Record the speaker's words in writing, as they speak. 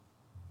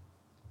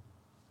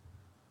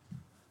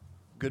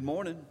Good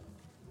morning.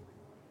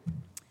 Well,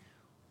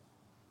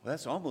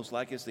 that's almost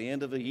like it's the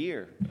end of a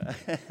year.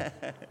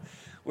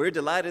 We're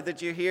delighted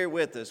that you're here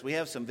with us. We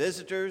have some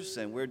visitors,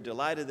 and we're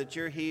delighted that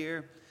you're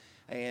here.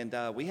 And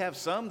we have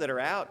some that are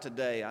out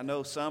today. I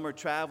know some are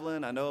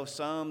traveling. I know of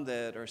some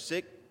that are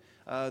sick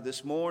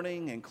this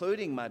morning,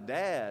 including my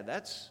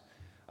dad.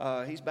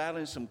 He's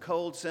battling some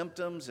cold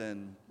symptoms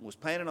and was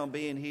planning on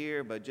being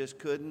here, but just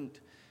couldn't.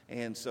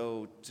 And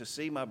so to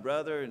see my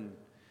brother and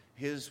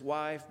his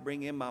wife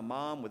bring in my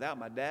mom without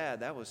my dad,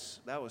 that was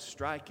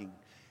striking.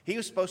 He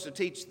was supposed to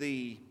teach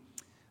the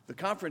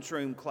conference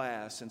room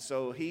class, and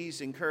so he's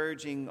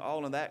encouraging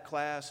all in that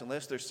class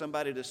unless there's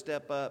somebody to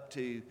step up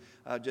to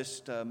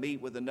just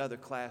meet with another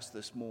class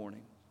this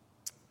morning.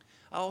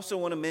 I also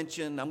want to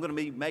mention, I'm going to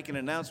be making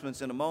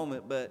announcements in a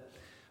moment, but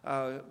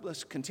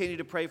let's continue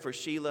to pray for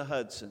Sheila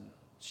Hudson.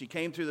 She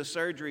came through the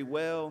surgery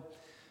well,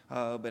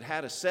 but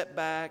had a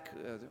setback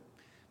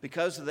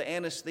because of the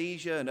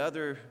anesthesia and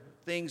other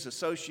things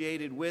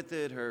associated with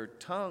it. Her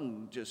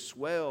tongue just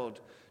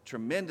swelled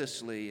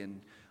tremendously and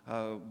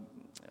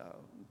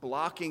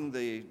blocking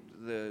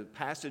the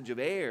passage of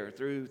air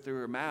through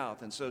her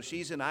mouth. And so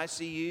she's in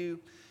ICU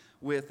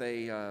with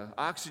a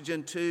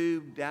oxygen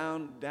tube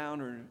down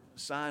her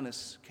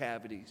sinus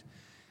cavities.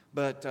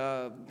 But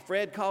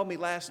Fred called me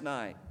last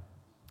night.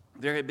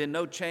 There had been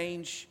no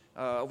change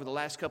over the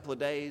last couple of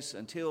days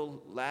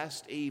until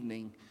last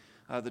evening.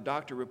 The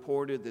doctor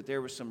reported that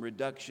there was some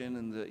reduction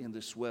in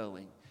the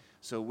swelling.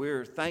 So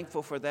we're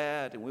thankful for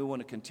that, and we want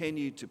to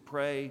continue to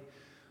pray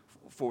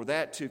for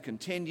that to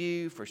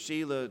continue, for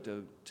Sheila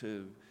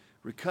to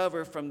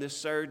recover from this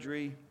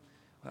surgery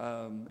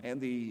and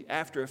the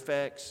after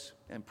effects,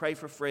 and pray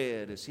for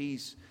Fred as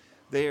he's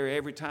there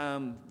every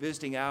time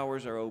visiting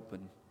hours are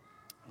open.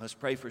 Let's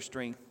pray for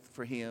strength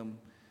for him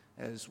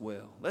as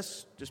well.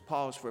 Let's just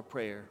pause for a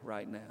prayer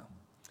right now.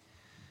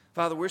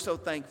 Father, we're so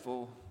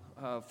thankful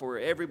for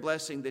every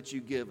blessing that you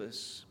give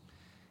us.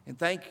 And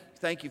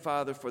thank you,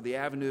 Father, for the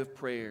avenue of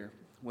prayer.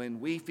 When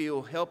we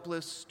feel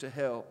helpless to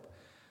help,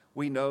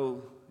 we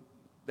know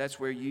that's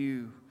where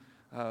you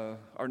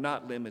are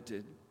not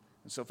limited.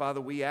 And so,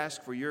 Father, we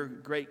ask for your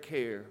great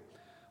care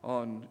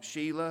on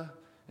Sheila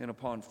and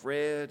upon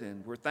Fred,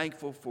 and we're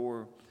thankful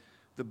for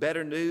the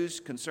better news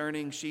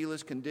concerning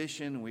Sheila's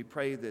condition. We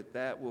pray that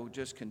that will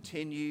just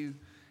continue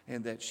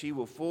and that she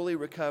will fully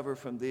recover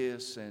from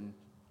this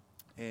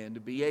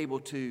and be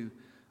able to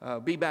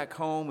be back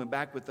home and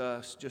back with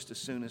us just as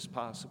soon as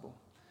possible.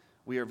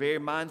 We are very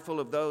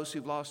mindful of those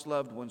who've lost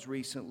loved ones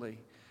recently,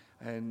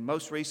 and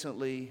most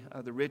recently,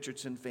 the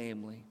Richardson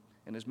family.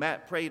 And as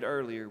Matt prayed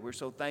earlier, we're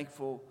so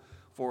thankful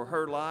for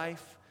her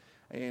life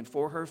and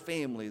for her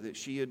family that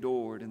she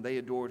adored, and they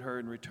adored her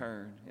in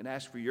return, and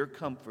ask for your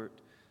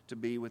comfort to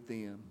be with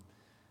them.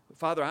 But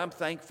Father, I'm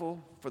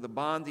thankful for the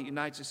bond that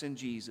unites us in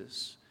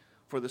Jesus,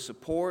 for the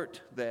support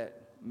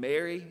that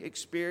Mary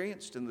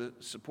experienced and the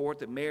support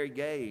that Mary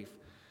gave,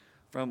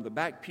 from the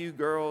back pew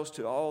girls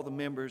to all the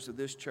members of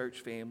this church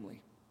family.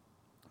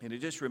 And it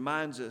just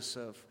reminds us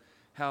of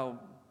how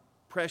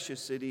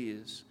precious it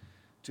is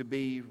to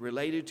be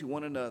related to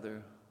one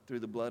another through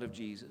the blood of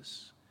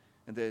Jesus,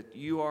 and that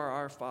you are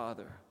our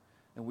Father,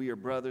 and we are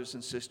brothers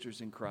and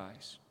sisters in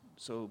Christ.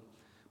 So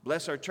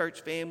bless our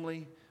church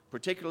family,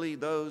 particularly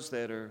those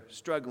that are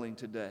struggling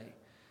today.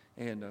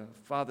 And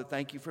Father,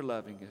 thank you for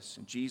loving us.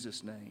 In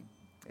Jesus' name,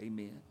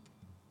 amen.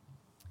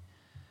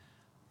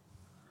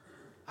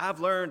 I've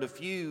learned a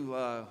few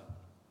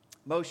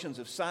motions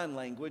of sign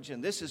language,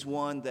 and this is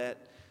one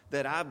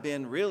that I've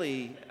been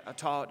really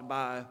taught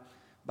by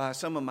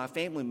some of my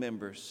family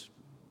members,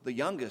 the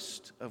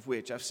youngest of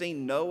which. I've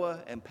seen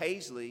Noah and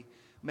Paisley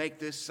make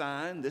this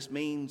sign. This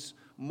means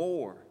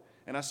more.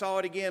 And I saw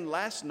it again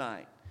last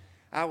night.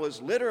 I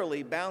was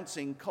literally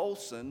bouncing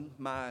Colson,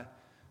 my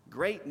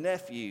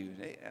great-nephew.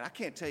 I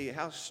can't tell you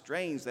how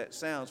strange that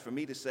sounds for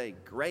me to say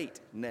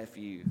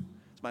great-nephew.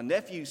 My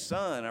nephew's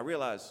son. I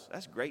realized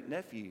that's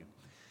great-nephew.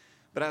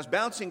 But I was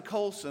bouncing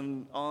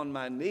Colson on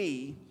my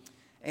knee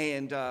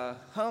and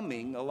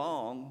humming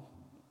along,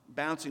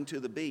 bouncing to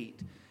the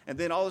beat. And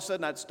then all of a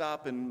sudden I'd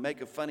stop and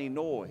make a funny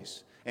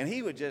noise, and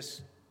he would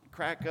just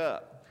crack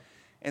up.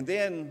 And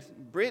then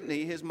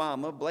Brittany, his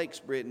mama,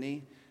 Blake's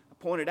Brittany,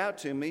 pointed out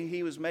to me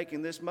he was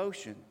making this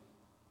motion.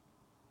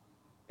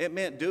 It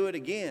meant do it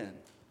again.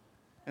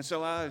 And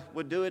so I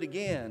would do it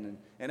again.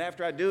 And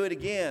after I do it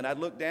again, I'd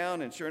look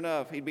down, and sure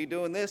enough, he'd be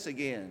doing this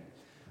again.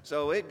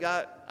 So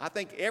I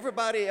think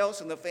everybody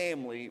else in the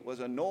family was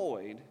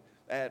annoyed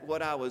at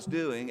what I was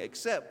doing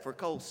except for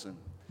Colson.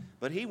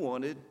 But he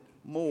wanted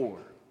more.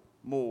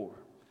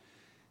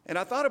 And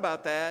I thought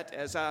about that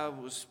as I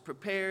was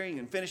preparing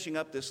and finishing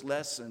up this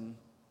lesson.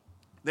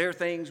 There are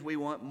things we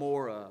want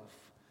more of.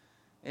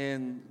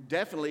 And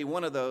definitely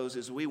one of those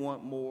is we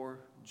want more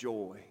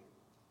joy.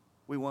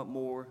 We want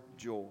more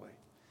joy.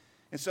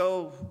 And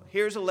so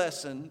here's a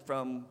lesson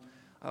from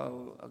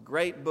a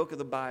great book of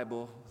the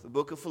Bible, the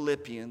book of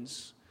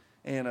Philippians.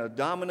 And a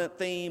dominant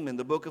theme in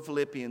the book of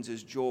Philippians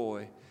is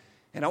joy.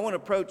 And I want to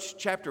approach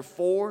chapter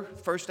 4,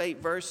 first 8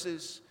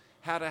 verses,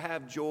 how to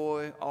have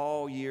joy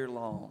all year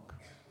long.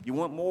 You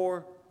want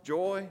more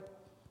joy?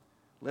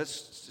 Let's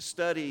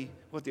study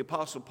what the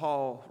Apostle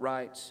Paul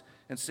writes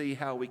and see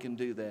how we can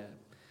do that.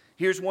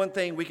 Here's one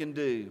thing we can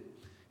do,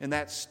 and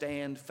that's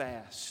stand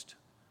fast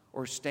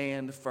or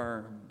stand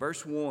firm.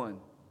 Verse 1,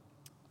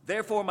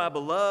 therefore, my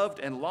beloved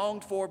and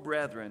longed for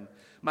brethren,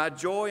 my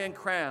joy and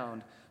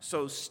crown,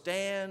 so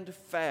stand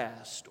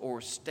fast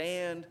or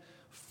stand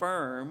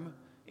firm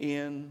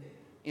in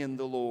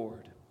the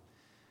Lord.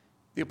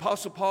 The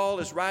Apostle Paul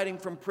is writing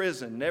from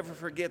prison. Never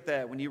forget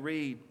that when you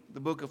read the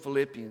book of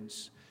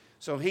Philippians.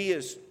 So he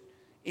is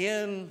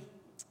in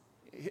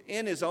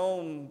his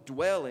own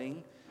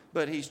dwelling,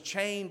 but he's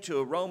chained to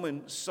a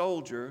Roman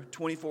soldier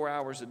 24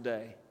 hours a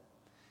day.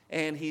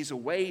 And he's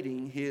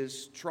awaiting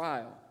his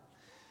trial.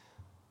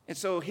 And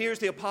so here's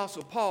the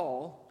Apostle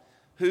Paul,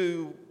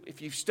 who,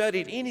 if you've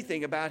studied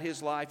anything about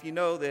his life, you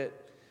know that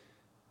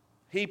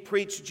he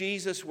preached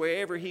Jesus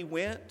wherever he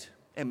went.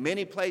 And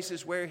many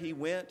places where he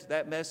went,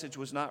 that message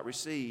was not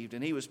received,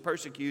 and he was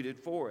persecuted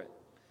for it.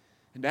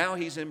 And now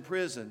he's in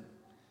prison.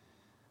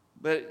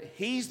 But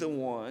he's the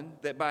one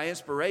that by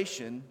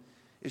inspiration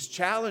is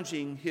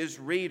challenging his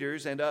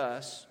readers and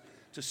us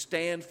to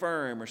stand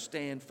firm or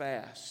stand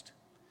fast.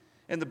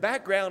 And the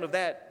background of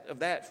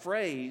that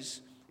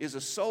phrase is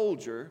a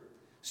soldier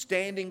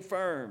standing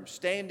firm,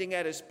 standing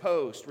at his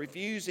post,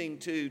 refusing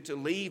to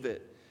leave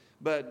it,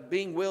 but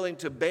being willing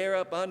to bear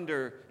up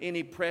under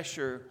any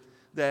pressure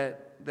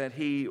that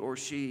he or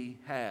she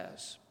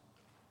has.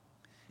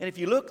 And if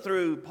you look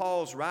through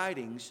Paul's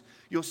writings,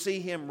 you'll see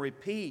him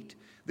repeat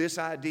this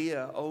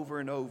idea over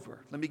and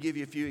over. Let me give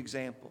you a few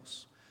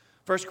examples.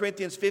 1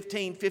 Corinthians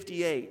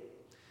 15:58.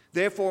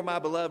 Therefore, my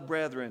beloved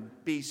brethren,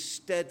 be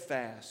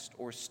steadfast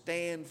or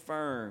stand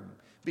firm.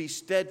 Be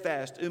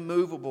steadfast,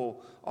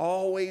 immovable,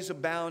 always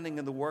abounding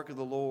in the work of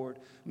the Lord,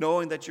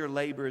 knowing that your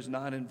labor is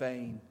not in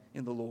vain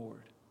in the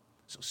Lord.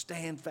 So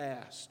stand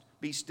fast,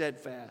 be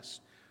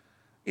steadfast.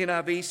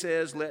 NIV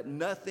says, let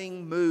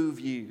nothing move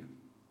you.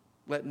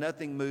 Let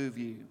nothing move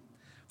you.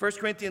 1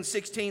 Corinthians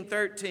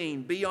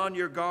 16:13, be on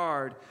your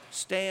guard,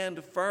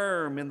 stand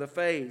firm in the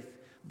faith,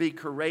 be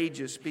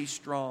courageous, be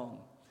strong.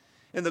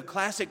 In the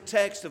classic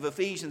text of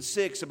Ephesians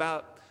 6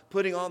 about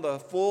putting on the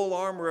full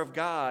armor of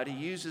God, he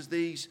uses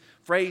these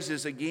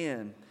phrases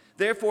again.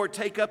 Therefore,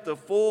 take up the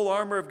full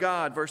armor of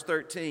God, verse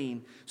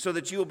 13, so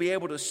that you will be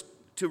able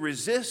to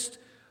resist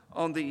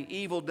on the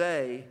evil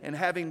day, and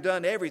having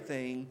done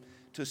everything,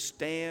 to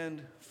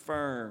stand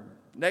firm.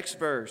 Next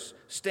verse,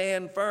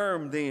 stand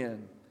firm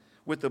then,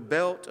 with the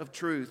belt of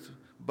truth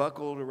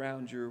buckled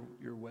around your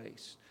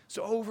waist.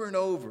 So over and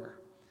over,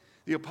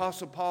 the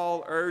Apostle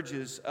Paul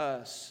urges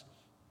us,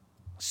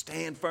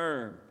 stand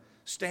firm,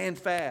 stand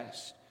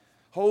fast,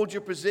 hold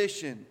your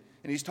position.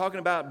 And he's talking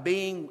about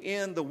being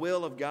in the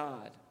will of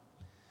God.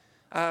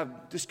 I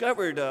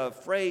discovered a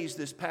phrase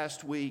this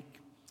past week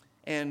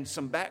and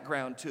some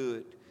background to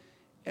it.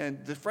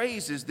 And the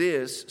phrase is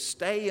this,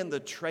 stay in the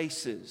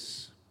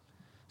traces.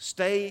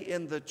 Stay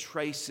in the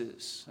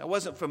traces. I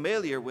wasn't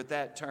familiar with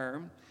that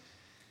term.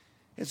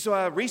 And so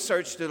I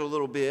researched it a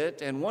little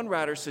bit, and one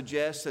writer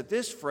suggests that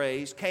this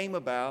phrase came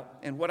about,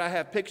 and what I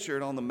have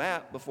pictured on the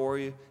map before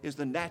you is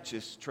the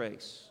Natchez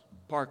Trace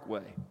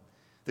Parkway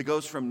that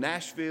goes from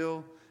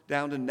Nashville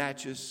down to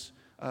Natchez,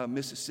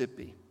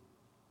 Mississippi.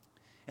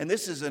 And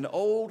this is an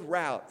old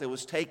route that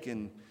was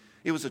taken.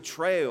 It was a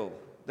trail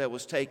that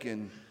was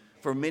taken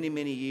for many,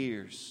 many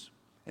years.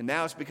 And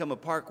now it's become a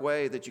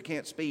parkway that you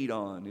can't speed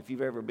on if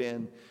you've ever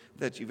been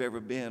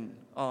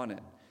on it.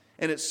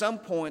 And at some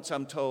points,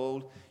 I'm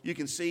told, you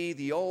can see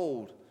the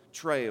old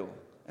trail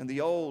and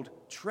the old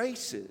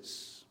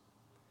traces.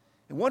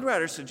 And one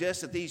writer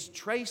suggests that these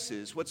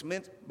traces, what's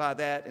meant by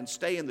that and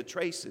stay in the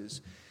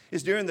traces,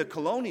 is during the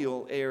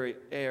colonial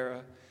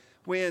era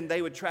when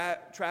they would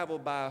travel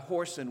by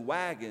horse and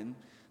wagon,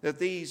 that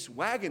these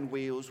wagon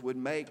wheels would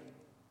make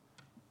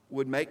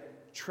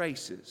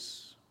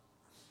traces,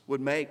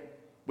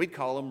 we'd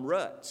call them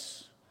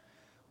ruts.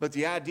 But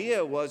the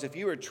idea was if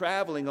you were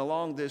traveling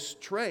along this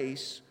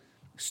trace,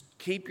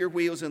 keep your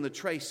wheels in the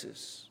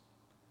traces.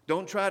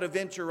 Don't try to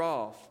venture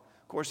off.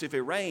 Of course, if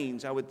it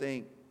rains, I would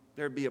think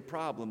there'd be a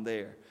problem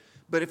there.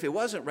 But if it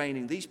wasn't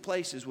raining, these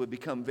places would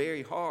become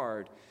very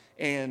hard,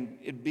 and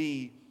it'd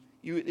be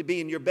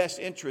in your best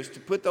interest to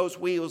put those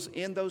wheels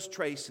in those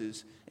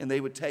traces, and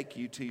they would take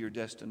you to your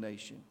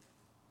destination.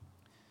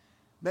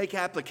 Make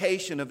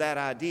application of that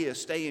idea,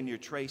 stay in your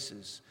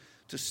traces,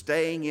 to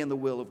staying in the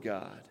will of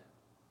God.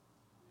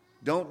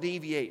 Don't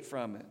deviate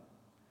from it.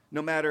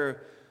 No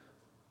matter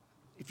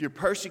if you're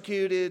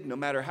persecuted, no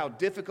matter how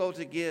difficult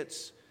it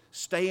gets,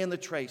 stay in the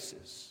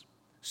traces.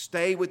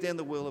 Stay within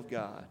the will of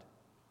God,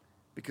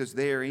 because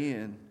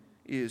therein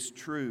is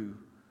true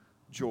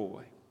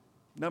joy.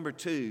 Number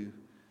 2,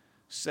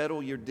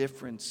 settle your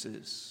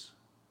differences.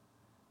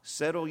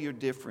 Settle your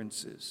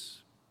differences.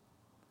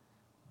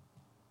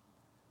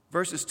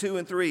 Verses 2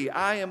 and 3,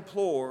 I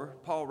implore,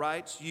 Paul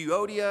writes,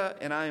 Euodia,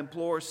 and I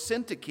implore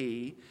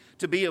Syntyche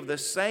to be of the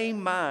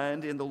same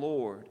mind in the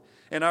Lord.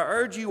 And I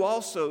urge you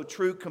also,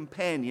 true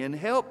companion,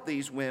 help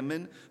these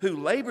women who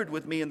labored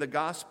with me in the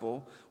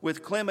gospel,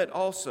 with Clement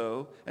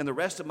also, and the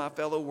rest of my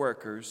fellow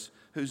workers,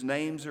 whose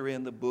names are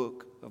in the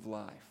book of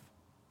life.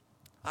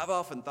 I've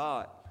often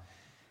thought,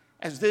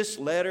 as this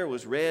letter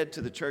was read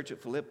to the church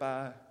at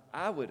Philippi,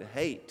 I would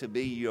hate to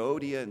be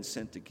Euodia and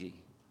Syntyche,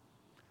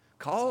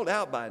 called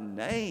out by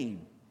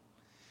name.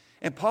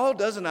 And Paul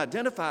doesn't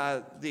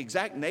identify the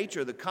exact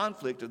nature of the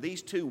conflict of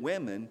these two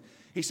women.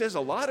 He says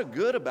a lot of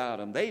good about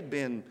them. They'd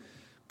been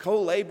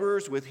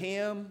co-laborers with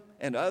him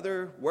and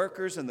other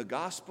workers in the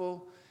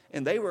gospel,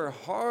 and they were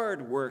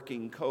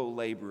hard-working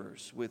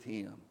co-laborers with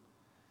him.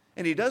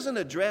 And he doesn't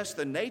address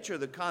the nature of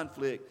the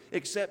conflict,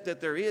 except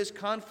that there is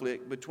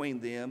conflict between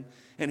them,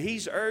 and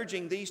he's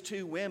urging these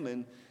two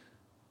women,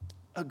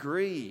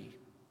 agree,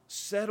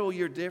 settle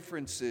your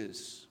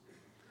differences,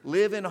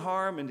 live in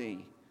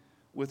harmony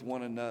with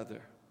one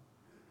another.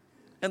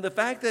 And the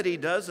fact that he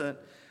doesn't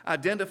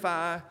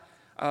identify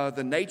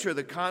the nature of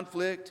the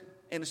conflict,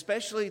 and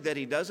especially that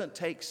he doesn't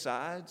take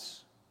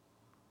sides,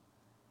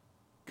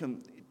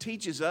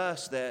 teaches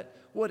us that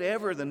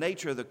whatever the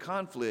nature of the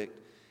conflict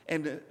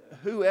and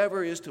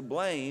whoever is to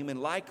blame,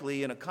 and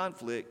likely in a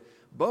conflict,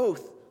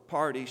 both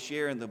parties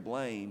share in the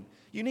blame,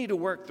 you need to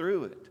work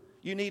through it.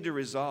 You need to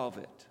resolve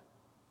it.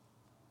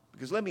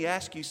 Because let me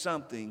ask you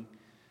something.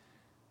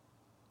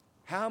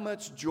 How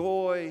much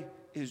joy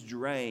is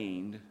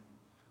drained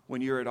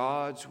when you're at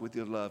odds with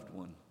your loved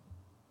one?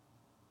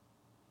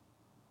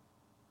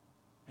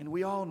 And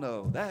we all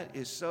know that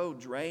is so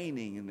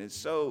draining and it's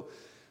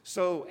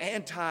so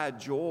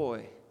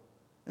anti-joy.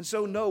 And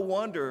so no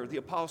wonder the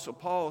Apostle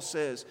Paul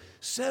says,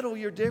 settle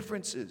your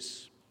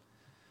differences.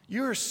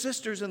 You're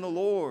sisters in the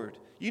Lord.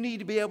 You need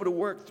to be able to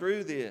work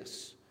through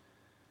this.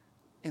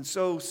 And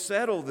so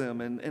settle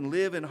them and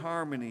live in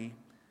harmony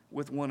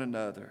with one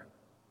another.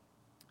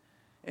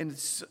 And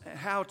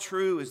how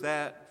true is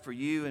that for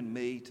you and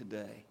me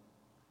today?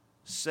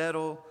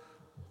 Settle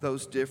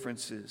those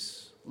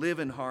differences. Live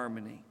in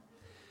harmony.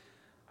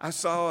 I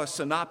saw a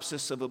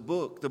synopsis of a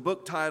book. The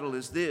book title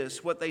is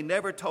this: What They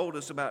Never Told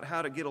Us About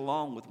How to Get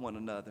Along with One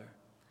Another.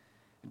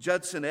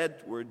 Judson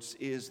Edwards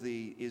is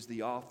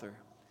the author.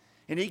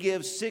 And he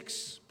gives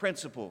 6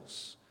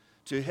 principles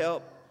to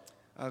help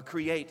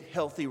create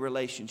healthy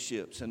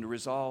relationships and to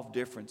resolve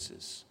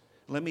differences.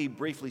 Let me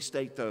briefly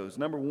state those.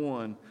 Number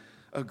 1,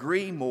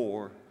 agree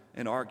more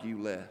and argue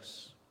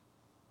less.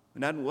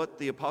 And that's what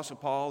the Apostle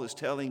Paul is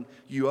telling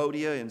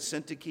Euodia and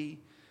Syntyche.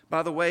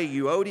 By the way,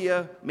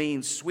 Euodia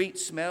means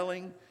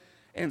sweet-smelling,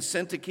 and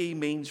Syntyche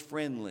means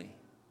friendly.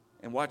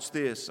 And watch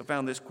this. I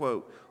found this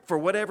quote. For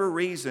whatever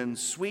reason,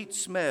 sweet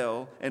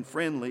smell and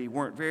friendly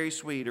weren't very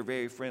sweet or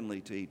very friendly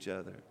to each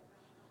other.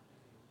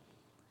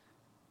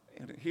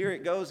 And here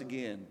it goes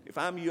again. If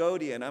I'm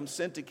Euodia and I'm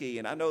Syntyche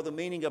and I know the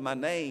meaning of my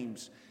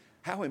names,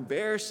 how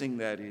embarrassing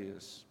that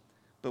is.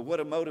 But what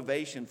a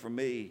motivation for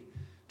me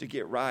to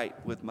get right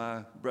with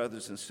my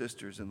brothers and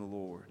sisters in the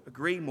Lord.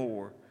 Agree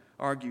more,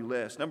 argue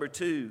less. Number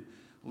 2,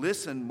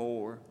 listen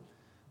more,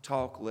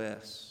 talk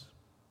less.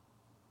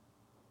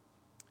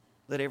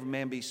 Let every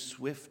man be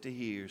swift to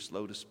hear,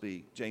 slow to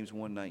speak. James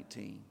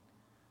 1:19.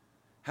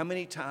 How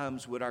many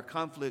times would our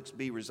conflicts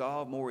be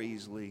resolved more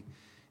easily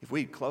if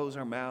we'd close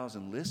our mouths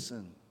and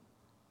listen?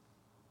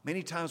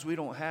 Many times we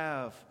don't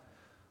have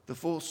the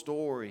full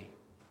story.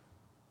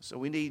 So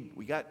we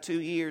got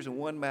 2 ears and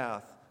 1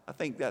 mouth. I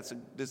think that's a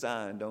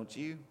design, don't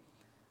you?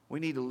 We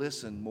need to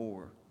listen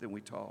more than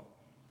we talk.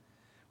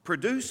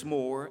 Produce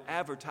more,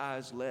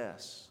 advertise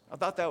less. I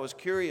thought that was a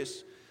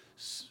curious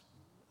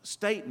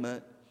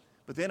statement,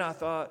 but then I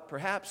thought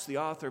perhaps the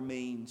author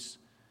means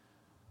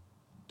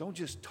don't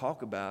just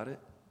talk about it,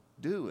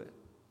 do it.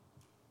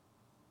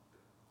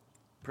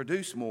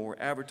 Produce more,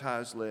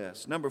 advertise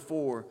less. Number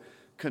 4,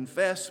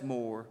 confess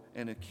more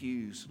and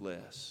accuse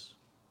less.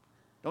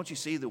 Don't you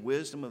see the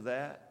wisdom of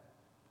that?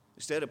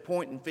 Instead of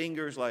pointing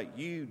fingers like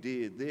you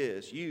did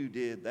this, you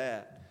did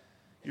that,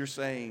 you're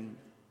saying,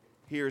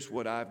 here's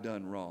what I've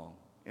done wrong,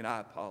 and I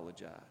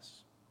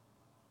apologize.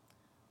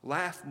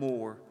 Laugh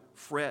more,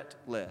 fret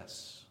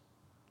less.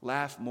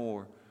 Laugh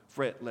more,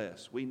 fret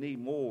less. We need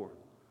more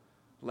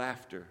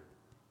laughter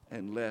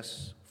and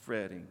less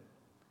fretting.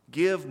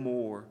 Give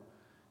more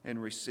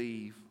and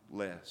receive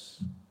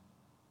less.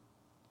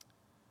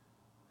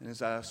 And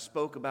as I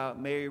spoke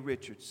about Mary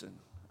Richardson,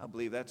 I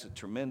believe that's a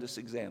tremendous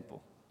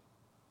example.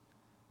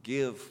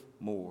 Give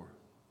more,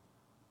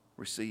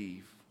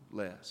 receive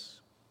less.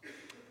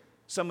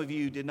 Some of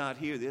you did not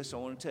hear this. I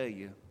want to tell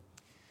you.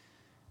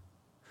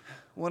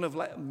 One of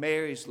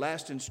Mary's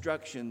last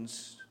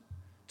instructions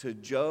to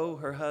Joe,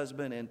 her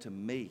husband, and to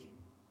me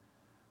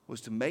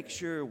was to make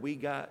sure we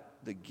got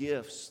the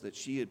gifts that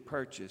she had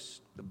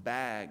purchased,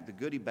 the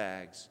goodie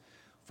bags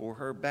for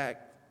her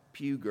back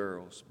pew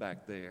girls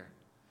back there,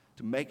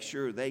 to make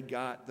sure they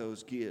got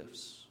those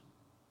gifts.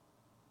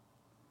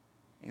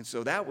 And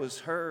so that was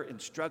her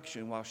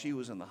instruction while she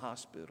was in the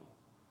hospital.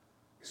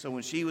 So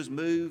when she was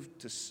moved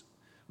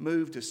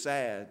to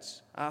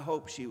SADS, I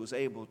hope she was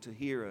able to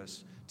hear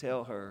us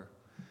tell her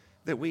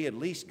that we at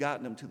least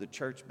gotten them to the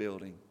church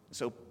building.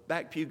 So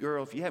back pew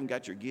girl, if you haven't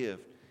got your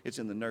gift, it's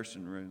in the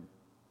nursing room.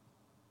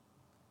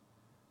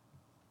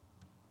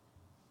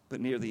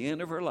 But near the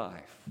end of her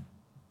life,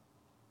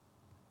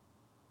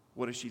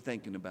 what is she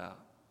thinking about?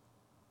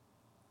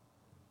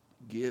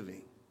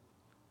 Giving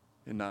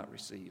and not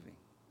receiving.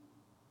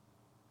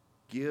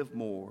 Give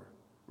more,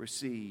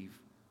 receive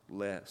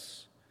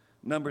less.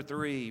 Number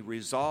 3,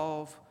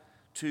 resolve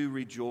to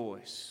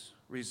rejoice.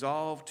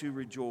 Resolve to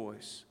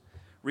rejoice.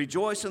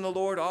 Rejoice in the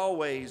Lord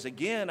always.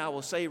 Again, I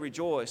will say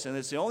rejoice. And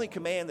it's the only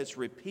command that's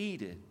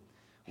repeated.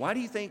 Why do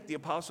you think the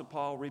Apostle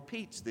Paul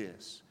repeats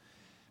this?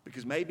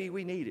 Because maybe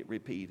we need it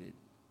repeated.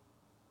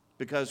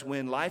 Because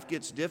when life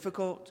gets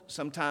difficult,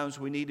 sometimes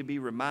we need to be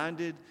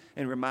reminded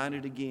and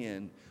reminded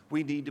again.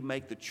 We need to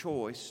make the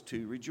choice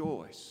to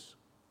rejoice.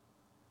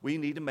 We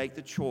need to make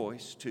the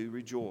choice to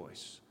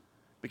rejoice.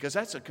 Because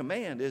that's a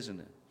command, isn't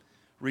it?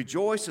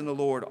 Rejoice in the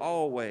Lord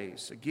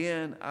always.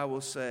 Again, I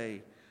will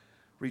say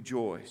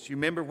rejoice. You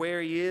remember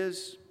where he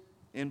is?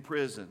 In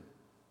prison.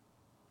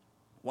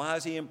 Why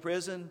is he in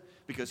prison?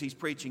 Because he's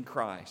preaching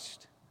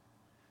Christ.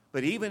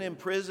 But even in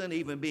prison,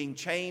 even being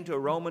chained to a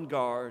Roman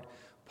guard,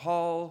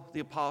 Paul,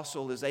 the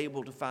apostle, is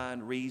able to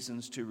find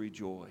reasons to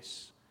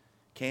rejoice.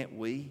 Can't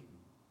we?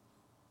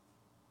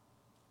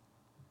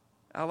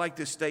 I like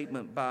this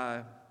statement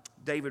by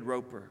David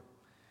Roper.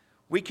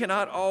 We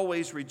cannot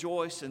always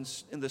rejoice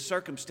in the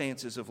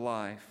circumstances of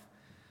life,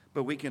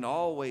 but we can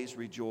always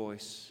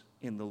rejoice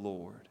in the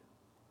Lord.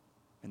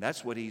 And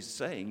that's what he's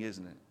saying,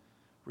 isn't it?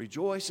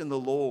 Rejoice in the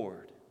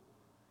Lord,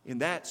 in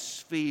that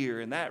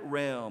sphere, in that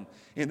realm,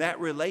 in that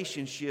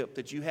relationship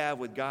that you have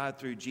with God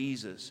through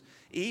Jesus.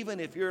 Even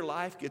if your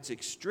life gets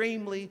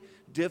extremely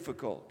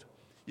difficult,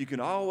 you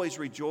can always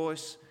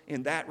rejoice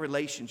in that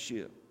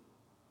relationship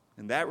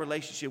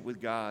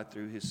with God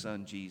through his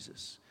Son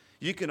Jesus.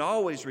 You can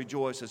always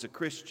rejoice as a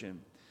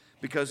Christian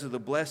because of the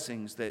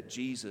blessings that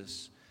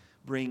Jesus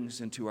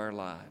brings into our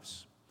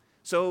lives.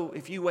 So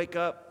if you wake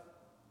up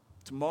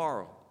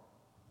tomorrow,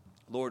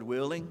 Lord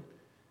willing,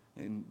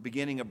 and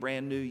beginning a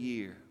brand new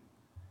year,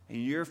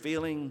 and you're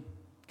feeling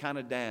kind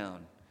of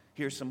down,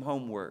 here's some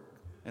homework.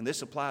 And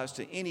this applies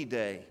to any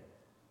day,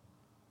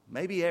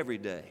 maybe every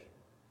day.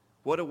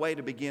 What a way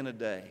to begin a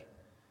day.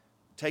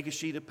 Take a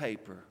sheet of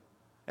paper.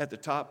 At the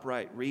top,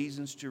 write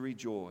reasons to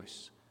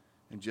rejoice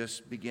and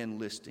just begin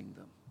listing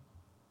them.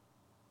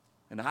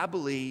 And I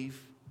believe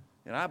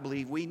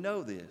we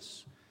know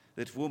this,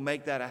 that if we'll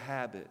make that a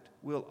habit,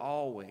 we'll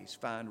always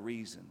find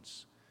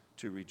reasons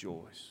to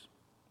rejoice.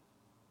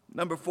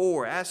 Number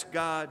 4, ask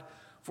God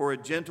for a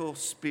gentle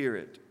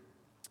spirit.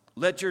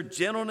 Let your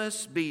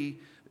gentleness be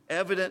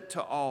evident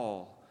to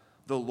all.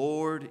 The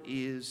Lord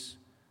is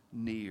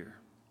near.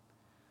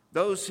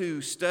 Those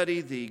who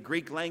study the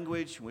Greek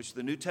language, in which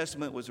the New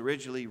Testament was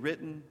originally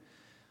written,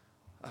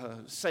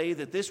 say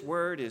that this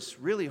word is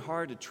really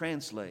hard to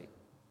translate.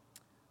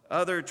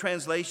 Other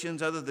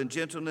translations other than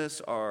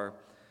gentleness are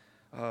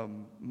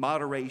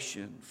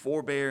moderation,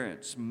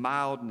 forbearance,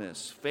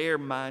 mildness,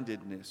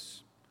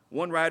 fair-mindedness.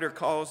 One writer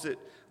calls it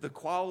the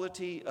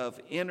quality of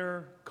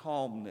inner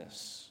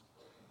calmness.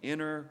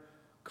 Inner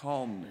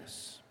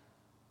calmness.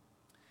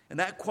 And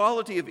that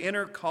quality of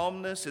inner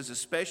calmness is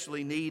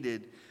especially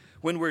needed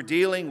when we're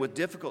dealing with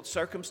difficult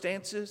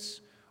circumstances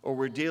or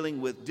we're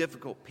dealing with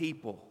difficult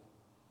people.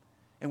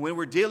 And when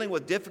we're dealing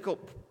with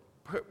difficult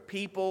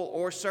people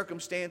or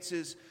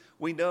circumstances,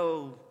 we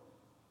know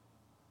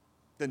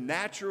the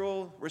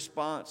natural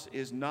response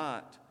is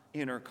not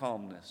inner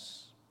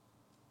calmness.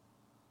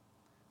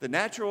 The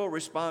natural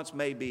response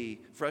may be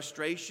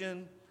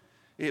frustration,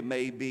 it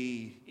may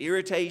be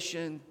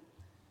irritation,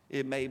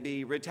 it may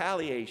be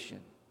retaliation.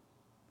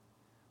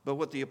 But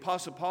what the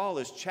Apostle Paul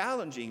is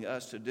challenging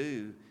us to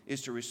do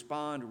is to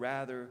respond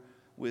rather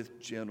with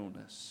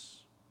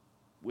gentleness,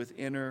 with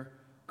inner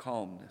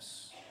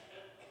calmness.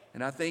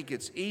 And I think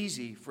it's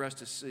easy for us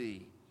to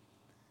see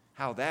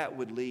how that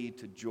would lead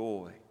to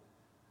joy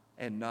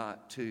and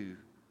not to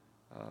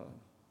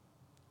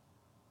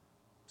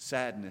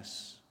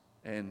sadness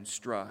and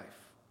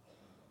strife.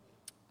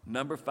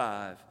 Number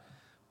 5,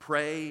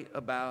 pray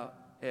about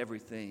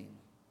everything.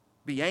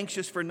 Be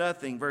anxious for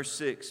nothing, verse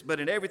 6, but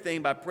in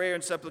everything by prayer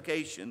and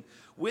supplication,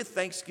 with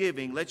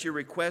thanksgiving, let your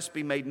requests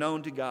be made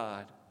known to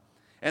God.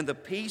 And the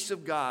peace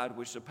of God,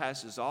 which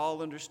surpasses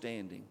all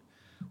understanding,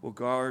 will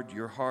guard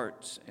your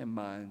hearts and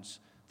minds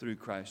through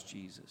Christ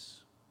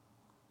Jesus.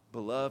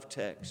 Beloved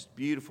text,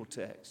 beautiful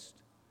text.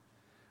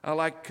 I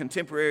like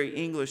contemporary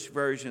English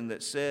version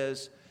that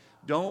says,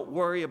 don't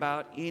worry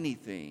about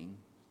anything,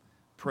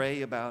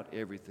 pray about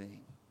everything.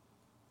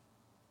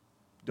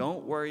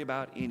 Don't worry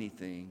about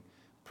anything,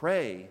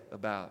 pray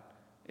about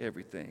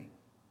everything.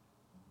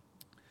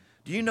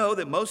 Do you know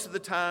that most of the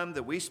time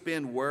that we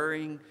spend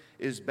worrying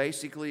is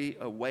basically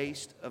a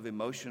waste of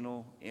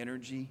emotional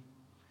energy?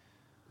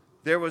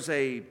 There was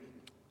a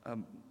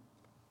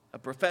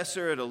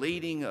professor at a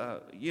leading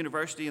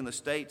university in the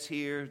States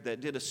here that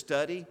did a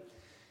study,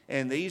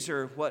 and these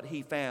are what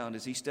he found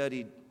as he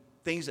studied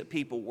things that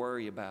people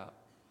worry about.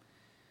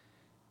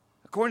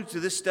 According to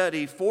this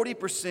study,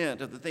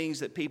 40% of the things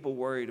that people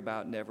worried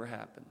about never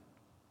happened.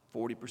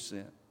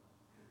 40%.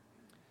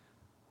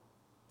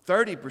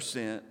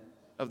 30%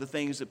 of the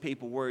things that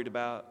people worried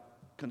about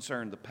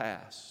concerned the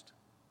past,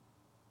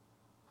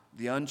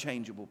 the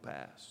unchangeable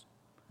past.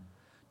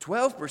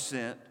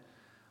 12%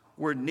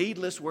 were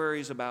needless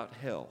worries about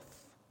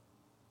health.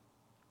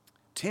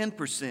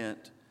 10%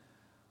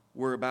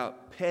 were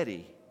about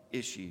petty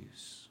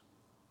issues.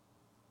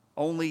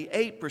 Only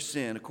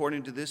 8%,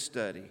 according to this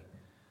study,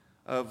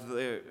 of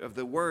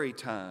the worry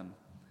time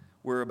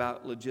were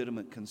about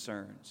legitimate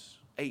concerns.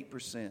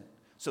 8%.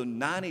 So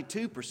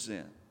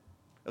 92%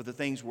 of the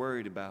things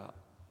worried about,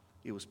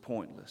 it was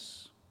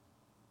pointless.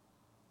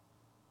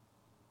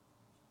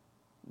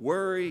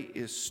 Worry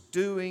is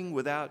stewing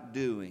without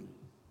doing.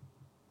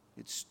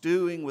 It's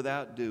stewing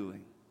without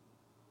doing.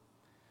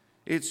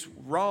 It's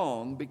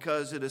wrong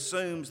because it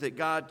assumes that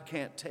God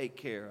can't take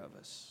care of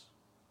us.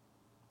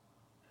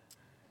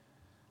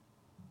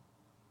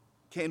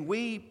 Can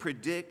we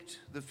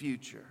predict the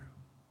future?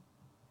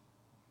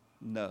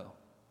 No.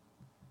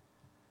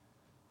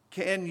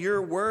 Can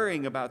your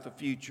worrying about the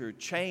future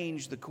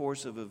change the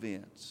course of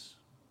events?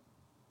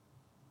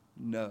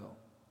 No.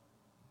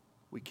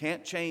 We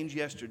can't change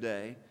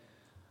yesterday.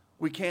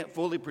 We can't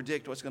fully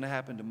predict what's going to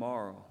happen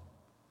tomorrow.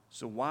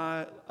 So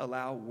why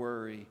allow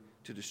worry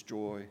to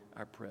destroy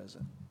our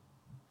present?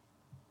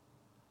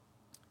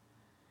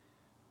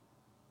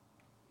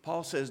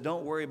 Paul says,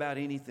 don't worry about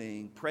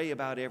anything, pray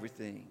about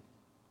everything.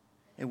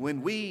 And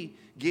when we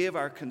give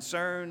our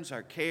concerns,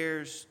 our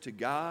cares to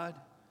God,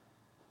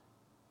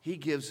 He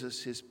gives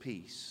us His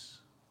peace.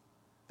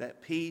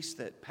 That peace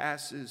that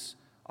passes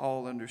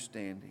all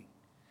understanding.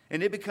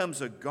 And it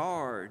becomes a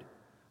guard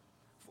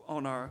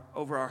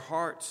over our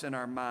hearts and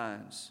our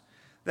minds.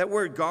 That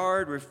word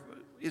guard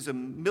is a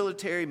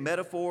military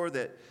metaphor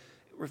that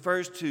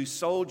refers to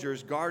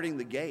soldiers guarding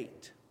the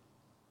gate.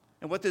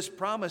 And what this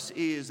promise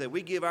is that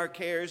we give our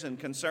cares and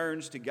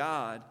concerns to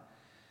God,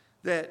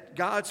 that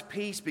God's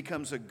peace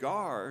becomes a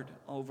guard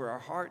over our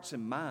hearts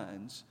and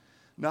minds,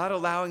 not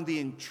allowing the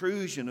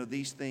intrusion of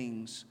these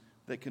things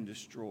that can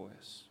destroy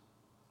us.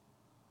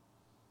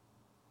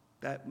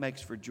 That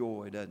makes for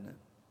joy, doesn't it?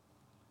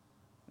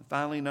 And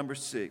finally, number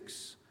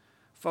 6,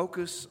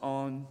 focus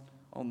on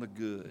the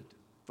good.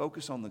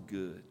 Focus on the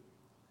good.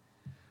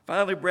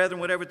 Finally, brethren,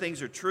 whatever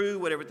things are true,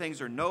 whatever things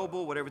are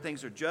noble, whatever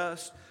things are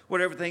just,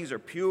 whatever things are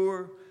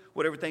pure,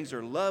 whatever things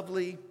are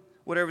lovely,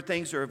 whatever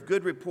things are of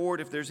good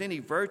report, if there's any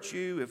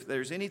virtue, if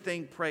there's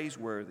anything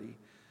praiseworthy,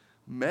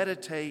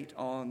 meditate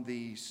on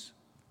these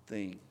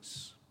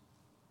things.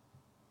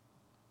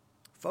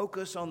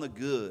 Focus on the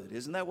good.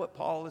 Isn't that what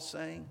Paul is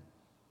saying?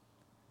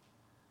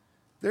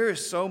 There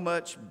is so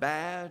much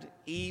bad,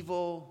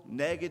 evil,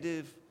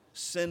 negative,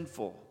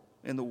 sinful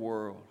in the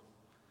world,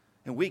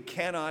 and we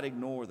cannot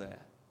ignore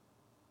that.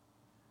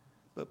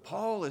 But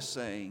Paul is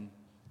saying,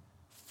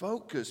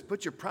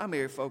 put your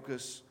primary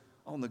focus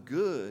on the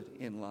good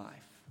in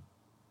life.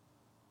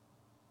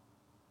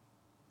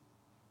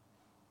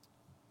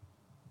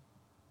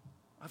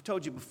 I've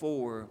told you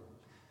before,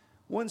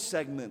 one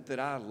segment that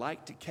I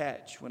like to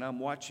catch when I'm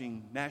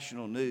watching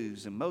national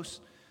news, and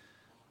most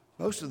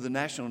of the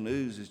national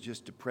news is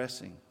just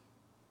depressing.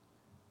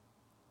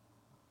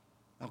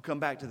 I'll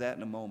come back to that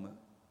in a moment.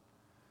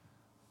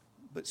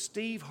 But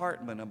Steve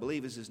Hartman, I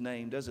believe is his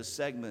name, does a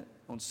segment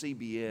on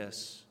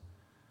CBS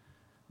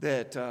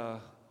that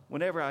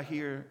whenever I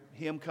hear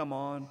him come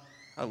on,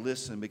 I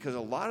listen, because a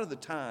lot of the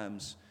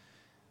times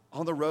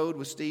on the road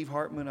with Steve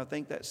Hartman, I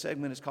think that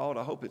segment is called,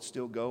 I hope it's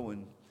still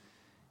going,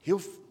 he'll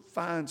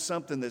find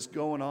something that's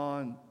going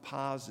on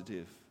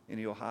positive and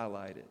he'll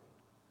highlight it.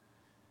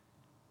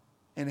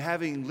 And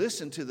having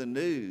listened to the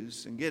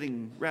news and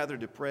getting rather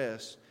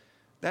depressed,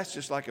 that's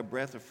just like a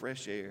breath of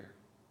fresh air.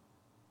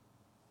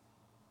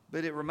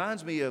 But it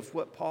reminds me of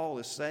what Paul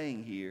is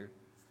saying here.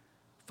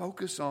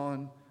 Focus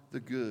on the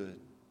good.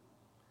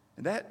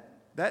 And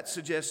that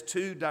suggests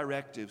 2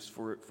 directives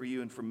for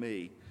you and for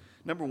me.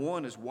 Number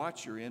 1 is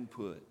watch your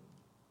input.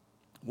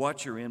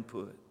 Watch your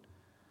input.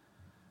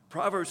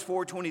 Proverbs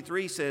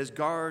 4:23 says,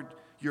 guard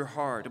your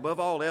heart. Above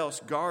all else,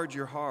 guard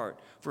your heart,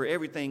 for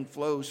everything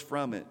flows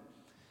from it.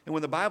 And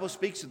when the Bible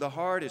speaks of the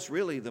heart, it's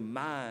really the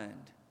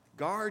mind.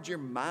 Guard your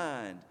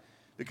mind,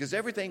 because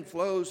everything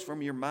flows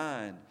from your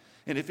mind.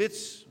 And if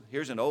it's,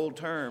 here's an old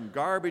term,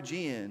 garbage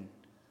in,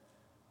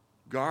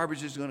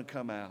 garbage is going to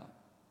come out.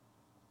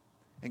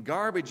 And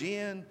garbage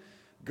in,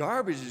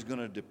 garbage is going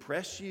to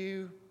depress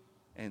you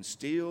and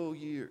steal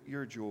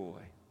your joy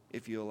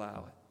if you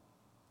allow it.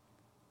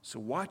 So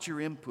watch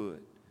your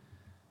input.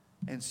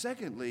 And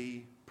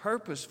secondly,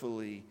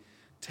 purposefully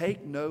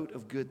take note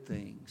of good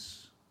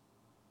things.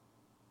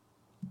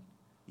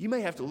 You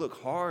may have to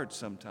look hard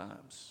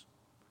sometimes,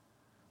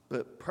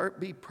 but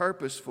be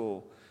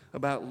purposeful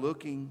about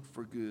looking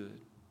for good.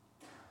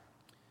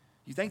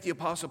 You think the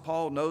Apostle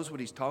Paul knows what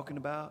he's talking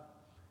about?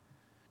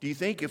 Do you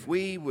think if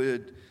we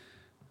would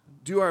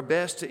do our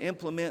best to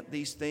implement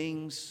these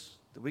things,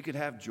 that we could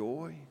have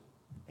joy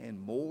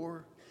and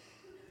more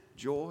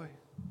joy?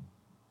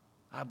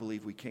 I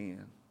believe we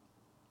can.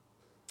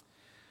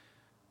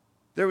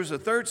 There was a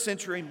 3rd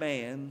century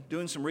man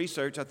doing some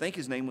research. I think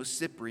his name was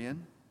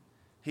Cyprian.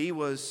 He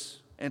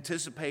was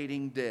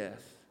anticipating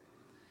death.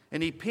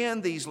 And he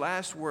penned these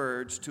last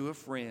words to a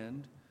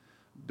friend,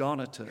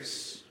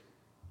 Donatus.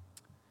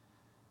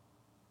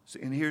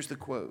 And here's the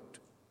quote.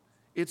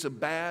 "It's a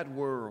bad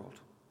world,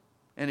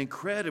 an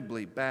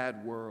incredibly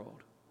bad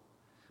world.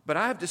 But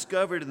I've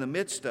discovered in the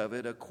midst of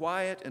it a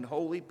quiet and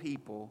holy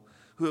people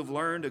who have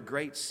learned a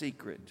great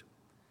secret.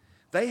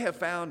 They have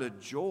found a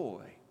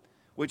joy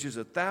which is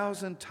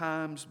 1,000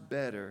 times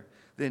better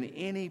than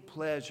any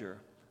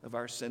pleasure of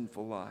our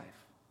sinful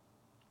life.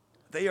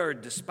 They are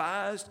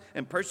despised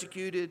and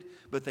persecuted,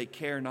 but they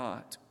care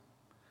not.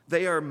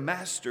 They are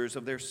masters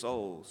of their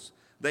souls.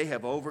 They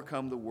have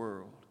overcome the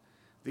world.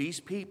 These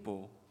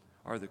people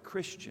are the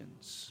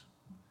Christians,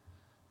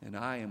 and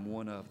I am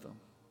one of them."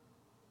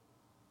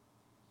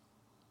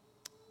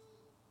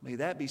 May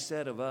that be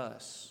said of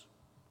us.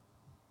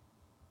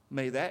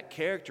 May that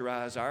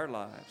characterize our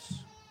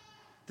lives.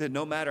 That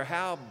no matter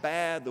how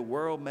bad the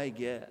world may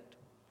get,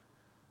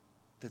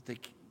 that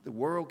the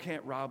world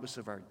can't rob us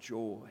of our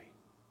joy.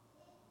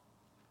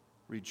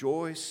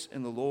 Rejoice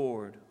in the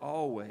Lord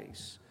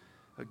always.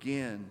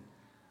 Again,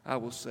 I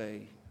will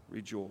say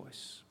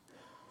rejoice.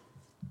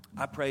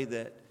 I pray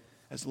that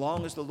as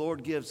long as the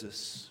Lord gives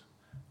us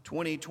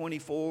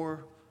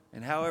 2024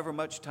 and however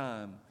much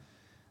time,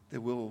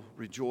 that we'll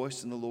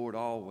rejoice in the Lord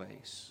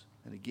always.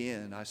 And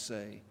again, I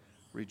say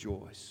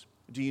rejoice.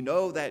 Do you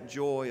know that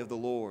joy of the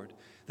Lord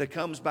that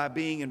comes by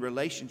being in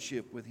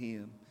relationship with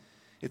Him?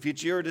 If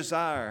it's your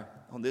desire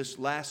on this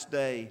last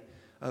day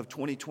of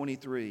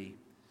 2023,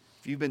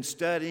 if you've been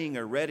studying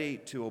or ready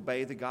to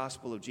obey the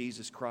gospel of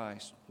Jesus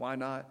Christ, why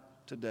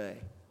not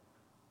today?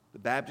 The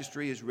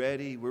baptistry is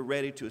ready. We're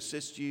ready to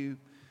assist you.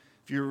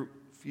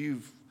 If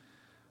you've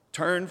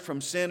turned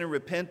from sin and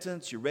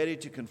repentance, you're ready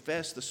to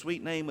confess the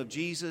sweet name of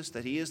Jesus,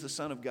 that He is the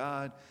Son of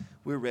God,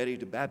 we're ready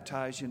to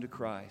baptize you into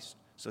Christ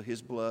so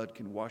His blood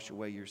can wash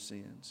away your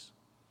sins.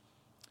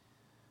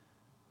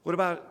 What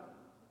about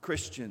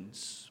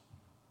Christians,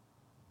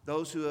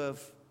 those who have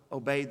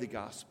obeyed the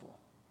gospel?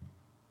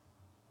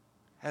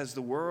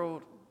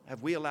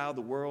 Have we allowed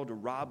the world to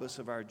rob us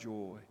of our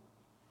joy?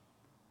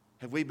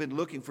 Have we been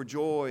looking for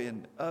joy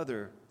in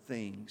other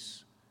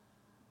things?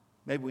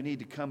 Maybe we need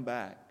to come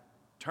back,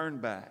 turn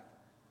back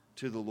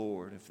to the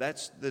Lord. If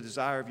that's the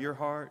desire of your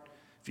heart,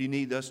 if you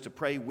need us to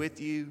pray with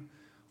you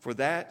for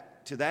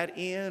that, to that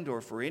end,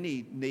 or for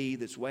any need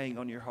that's weighing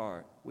on your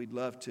heart, we'd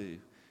love to.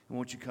 And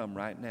won't you come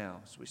right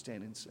now as we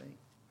stand and sing?